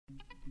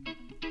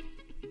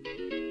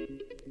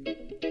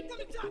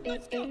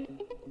Let's go.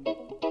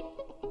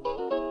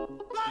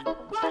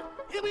 Right,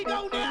 here we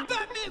go now.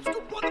 Fat man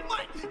scoop on the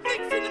mic,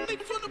 mix in the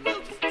mix on the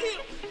wheels of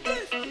steel.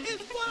 This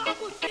is what I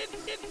was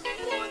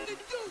born to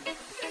do.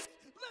 Let's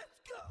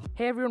go.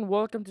 Hey everyone,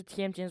 welcome to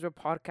TMTNSBRO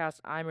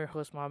podcast. I'm your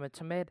host Mohammed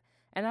Tamid,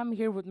 and I'm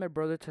here with my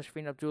brother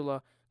Tashfeen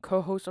Abdullah,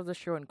 co-host of the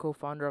show and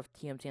co-founder of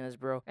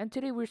TMTNSBRO. And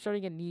today we're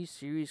starting a new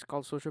series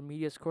called Social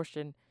Media's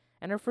Question.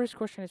 And our first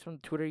question is from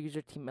Twitter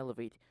user Team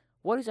Elevate.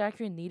 What is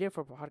actually needed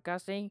for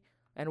podcasting,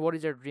 and what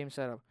is our dream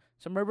setup?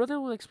 So my brother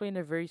will explain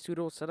a very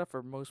suitable setup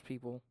for most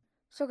people.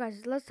 So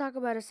guys, let's talk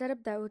about a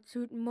setup that would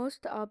suit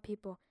most all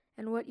people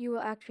and what you will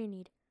actually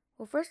need.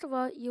 Well, first of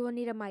all, you will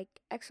need a mic,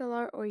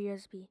 XLR or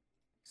USB.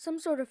 Some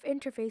sort of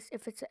interface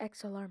if it's an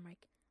XLR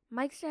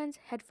mic stands,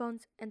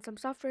 headphones, and some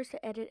software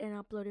to edit and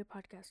upload your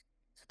podcast.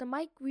 So the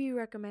mic we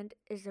recommend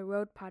is the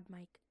Rode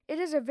PodMic. It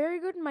is a very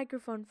good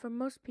microphone for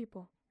most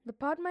people. The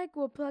PodMic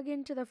will plug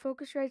into the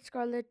Focusrite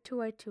Scarlett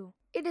 2i2.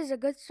 It is a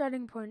good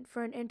starting point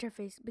for an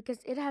interface because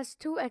it has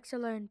two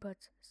XLR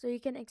inputs, so you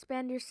can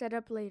expand your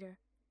setup later.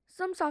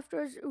 Some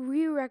softwares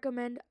we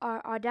recommend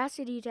are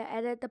Audacity to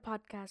edit the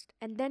podcast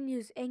and then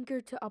use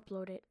Anchor to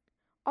upload it.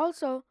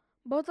 Also,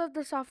 both of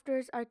the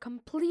softwares are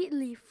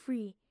completely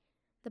free.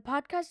 The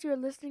podcast you're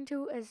listening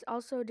to is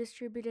also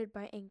distributed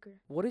by Anchor.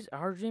 What is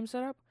our dream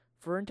setup?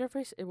 For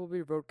interface, it will be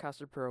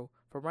Rodecaster Pro.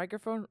 For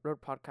microphone, Rode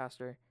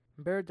Podcaster.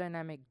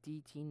 Dynamic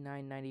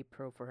DT990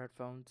 Pro for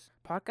headphones.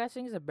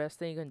 Podcasting is the best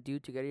thing you can do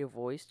to get your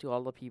voice to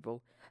all the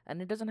people,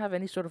 and it doesn't have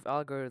any sort of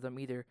algorithm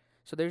either.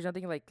 So there's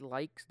nothing like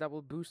likes that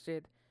will boost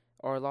it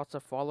or lots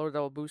of followers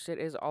that will boost it.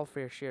 It's all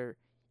fair share.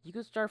 You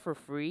can start for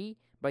free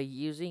by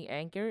using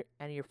Anchor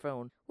and your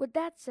phone. With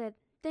that said,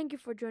 thank you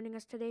for joining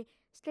us today.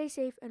 Stay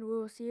safe and we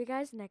will see you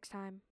guys next time.